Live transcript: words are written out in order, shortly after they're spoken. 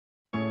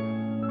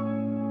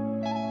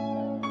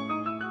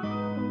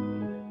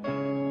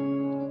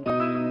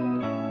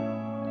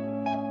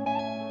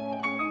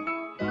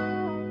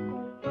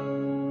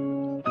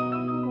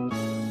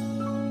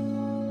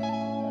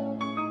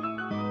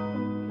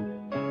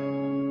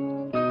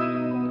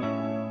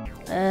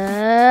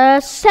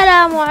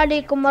السلام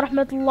عليكم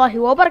ورحمة الله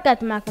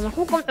وبركاته. معكم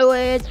اخوكم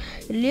عويد.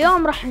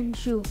 اليوم راح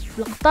نشوف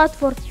لقطات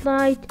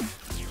فورتنايت.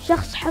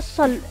 شخص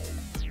حصل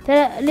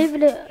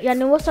ليفل،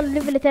 يعني وصل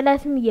ليفل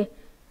 300.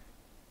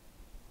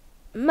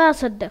 ما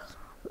صدق.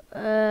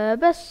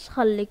 بس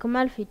خليكم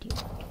مع الفيديو.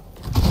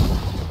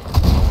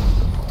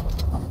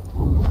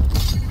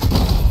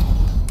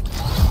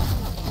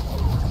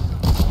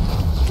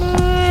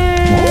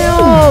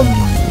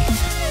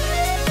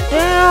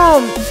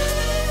 ديوم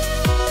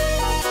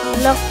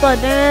لقطة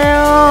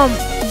ديوم.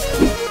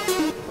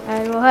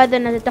 ايوه هذا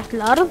نزل تحت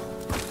الارض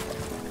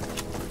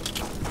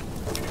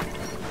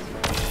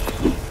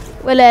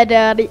ولا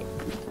داري.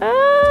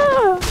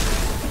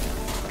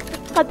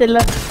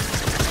 قتله.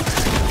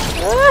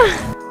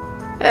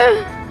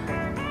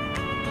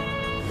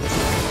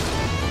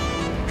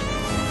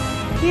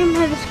 كيم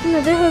هذا سكنه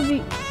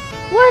ذهبي.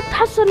 وات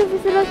حصلوا في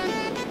 3.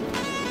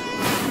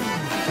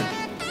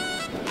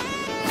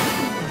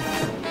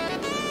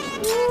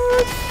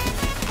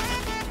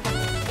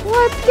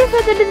 وات كيف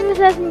هذا اللي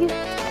ب300؟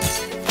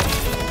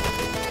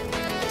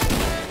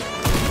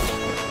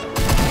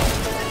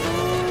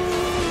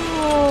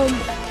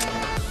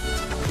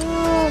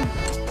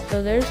 So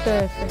there's the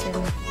freaking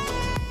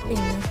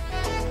thing.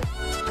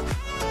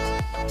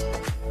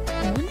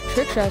 I want to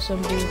trick shot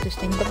somebody with this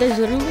thing, but there's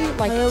literally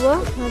like.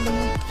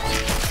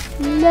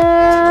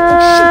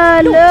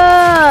 لا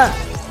لا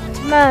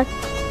مات.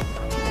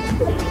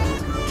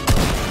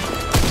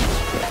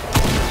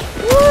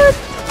 وات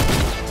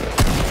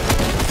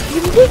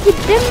يمديك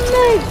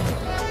تدمج.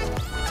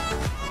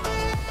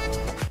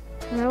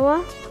 ايوه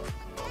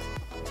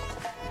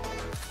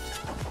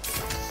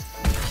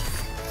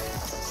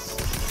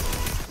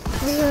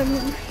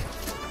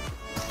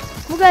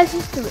مو قاعد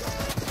يستوي.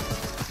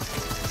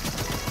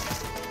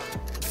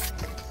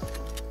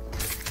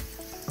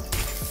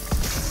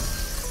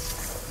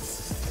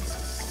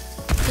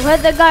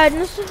 وهذا قاعد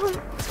نصهم،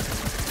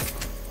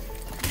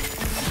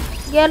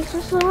 جالس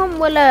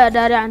نصهم ولا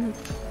داري عنهم.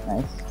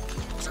 نايس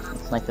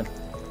سنايبر.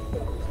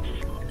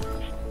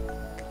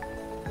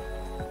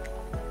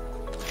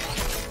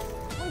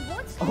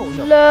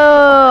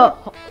 لا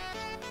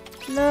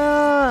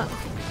لا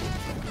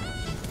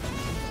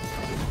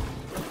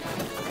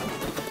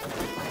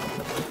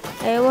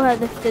ايوه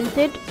هذا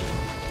التلتد.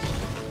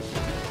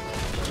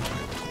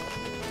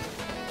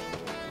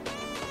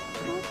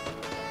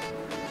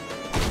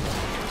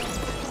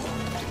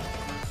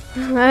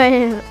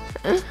 ايوه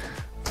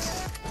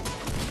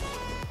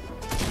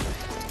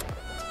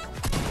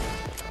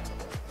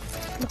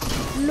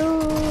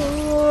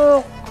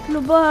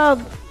قتلوا بعض.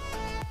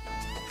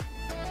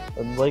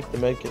 I'd like to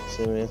make it,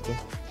 Samantha.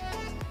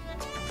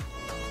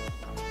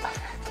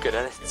 Good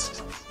at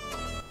it.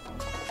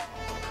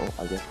 Oh,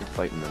 I guess we're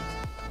fighting them.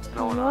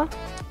 No, we're not.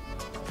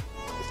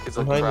 These kids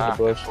I'm like hiding in the crack at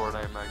bush.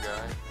 Fortnite, my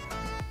guy.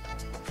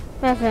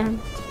 ما فهم.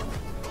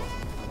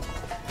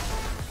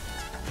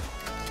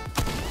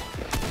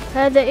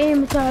 هذا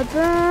ايه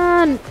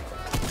تعبان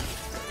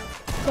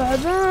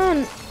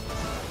تعبان.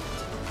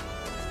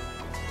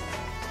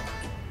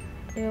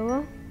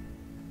 ايوه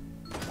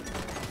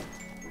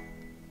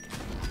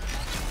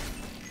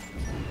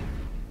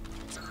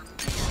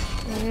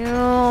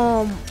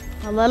يوم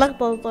والله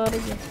لقطة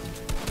طارية.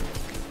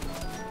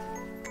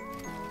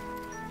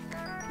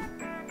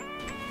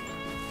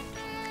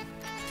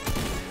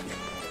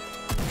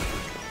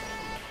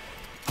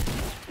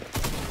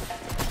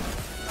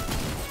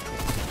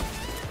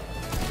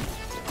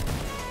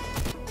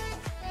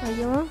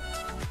 ايوه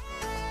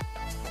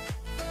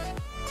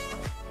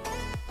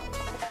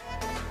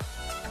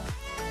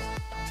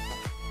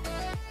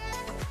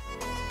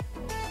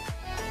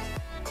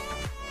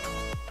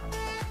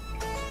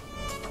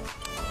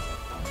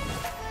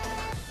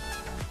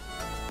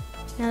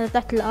هذا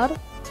تحت الارض.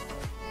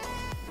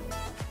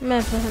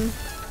 ما فهم.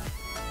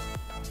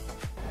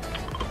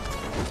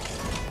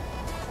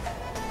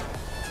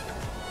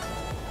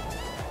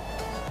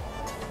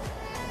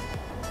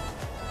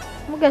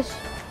 مقش.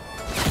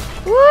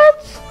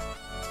 وات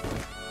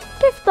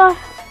كيف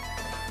طاح؟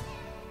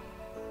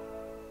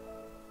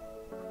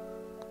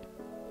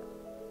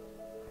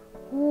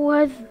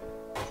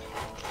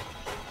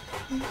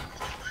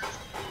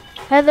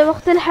 هذا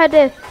وقت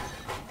الحدث.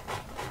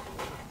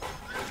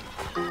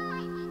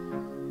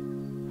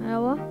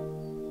 ايوه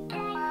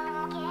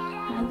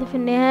هذا في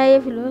النهاية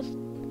في الوسط.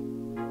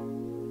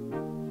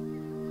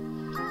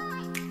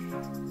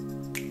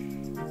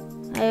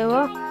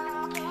 ايوه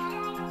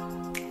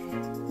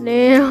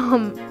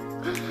ليهم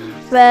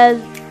فاز.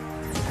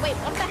 Wait,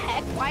 what the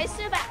heck? Why is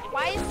there that?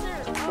 Why is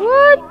there?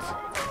 What?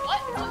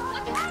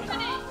 What's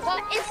happening?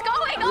 What is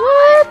going on?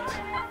 What?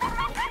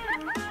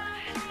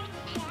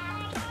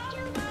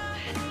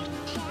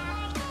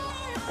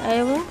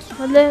 ايوه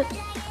ولا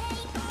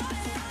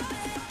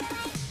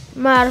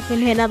ما اعرف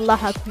ان هنا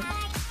لاحظهم.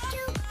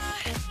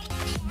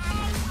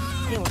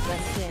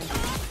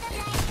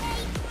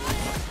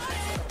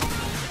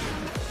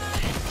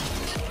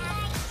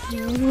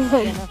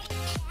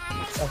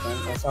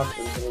 That's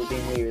awesome. They're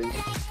being weird.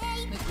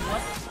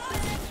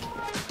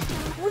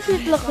 وش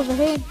يتلقط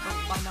الحين؟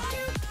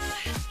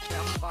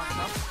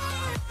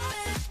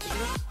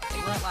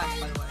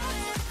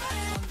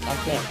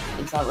 Okay,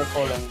 it's not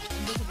recording.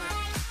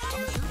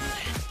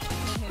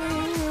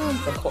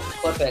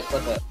 Clip it,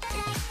 clip it.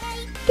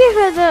 كيف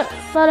هذا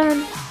طالع؟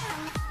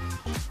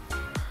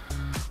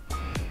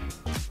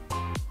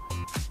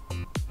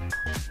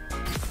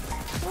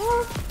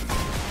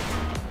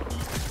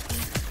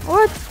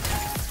 وات؟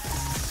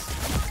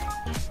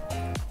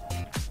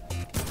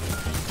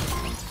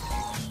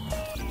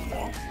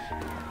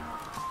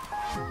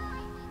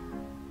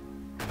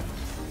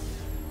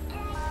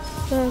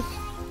 بس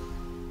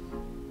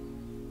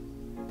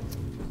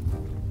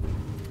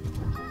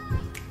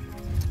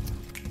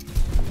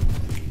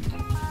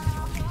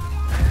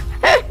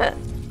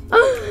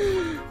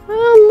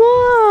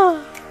الله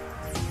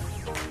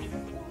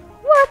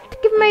وات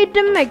كيف ما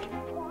يدمج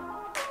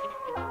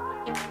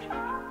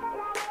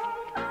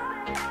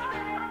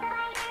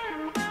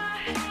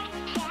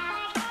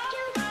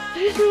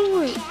ايش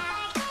يسوي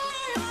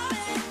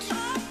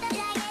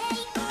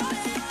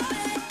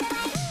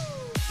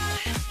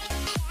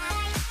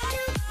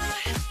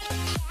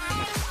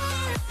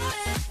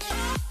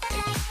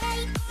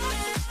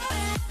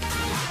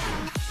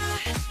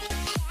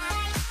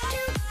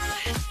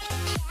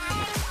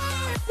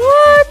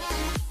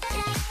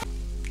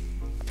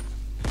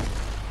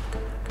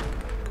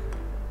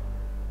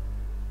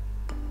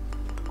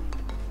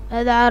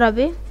هذا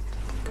عربي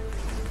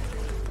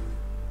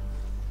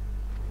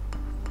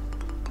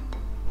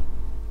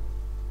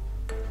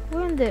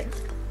وين ذا؟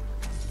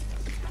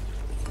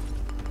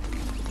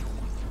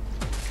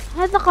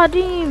 هذا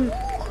قديم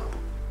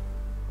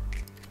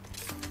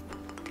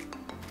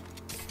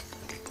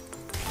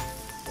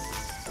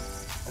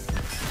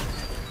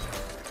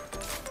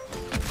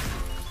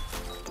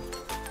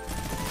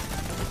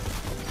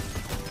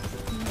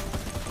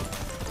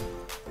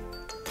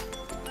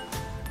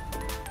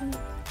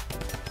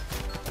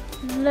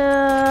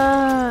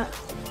لا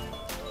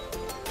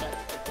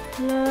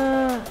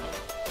لا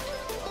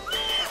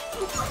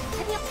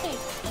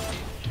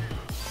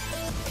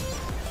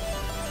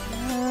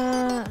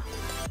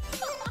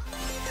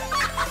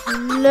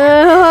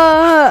لا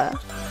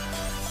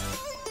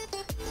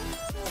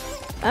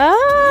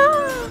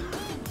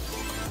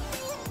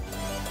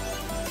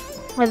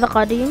هذا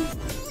قديم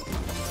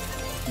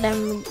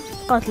لم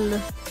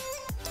قتله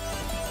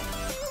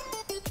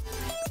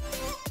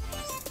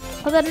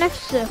هذا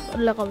نفسه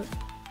اللي قبل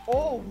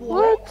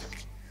What?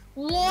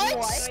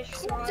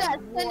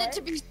 Send it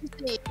to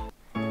BCC.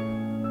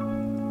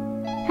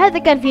 هذا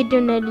كان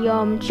فيديونا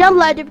اليوم ان شاء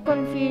الله عجبكم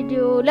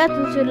الفيديو لا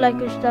تنسوا اللايك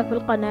والاشتراك في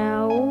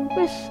القناة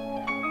وبس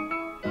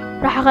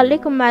راح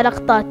اخليكم مع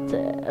لقطات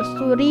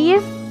اسطورية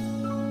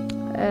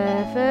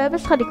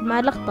فبس خليكم مع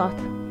اللقطات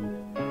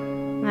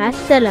مع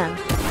السلامة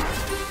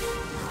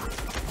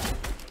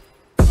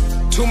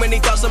Too many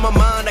thoughts on my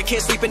mind, I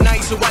can't sleep at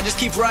night, so I just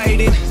keep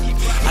writing.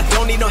 I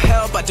don't need no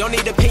help, I don't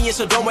need opinions,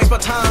 so don't waste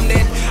my time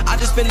then. I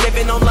just been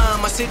living online,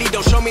 my city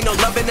don't show me no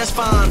love and that's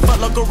fine. Fuck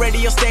local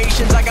radio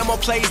stations, I got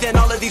more plays than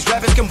all of these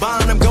rappers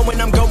combined. I'm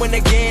going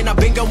again,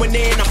 I've been going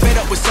in, I'm fed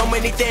up with so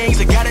many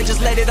things. I gotta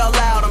just let it all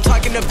out, I'm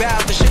talking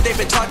about the shit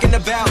they've been talking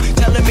about.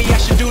 Telling me I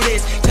should do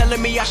this,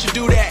 telling me I should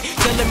do that.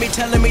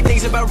 Telling me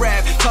things about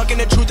rap. Talking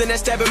the truth and that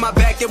stab in my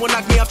back, they will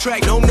knock me off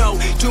track, no.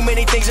 Too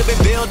many things have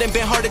been building,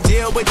 been hard to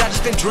deal with, I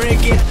just been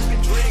drinking.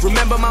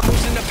 Remember my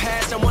moves in the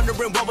past, I'm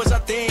wondering what was I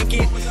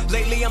thinking.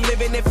 Lately I'm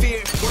living in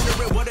fear,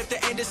 wondering what if the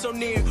end is so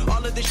near.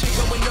 All of this shit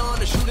going on,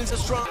 the shootings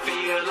are strong.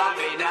 Feel like I've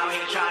been out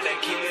here trying to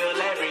kill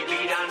every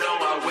beat, I know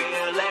I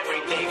will.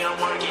 Everything I'm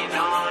working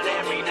on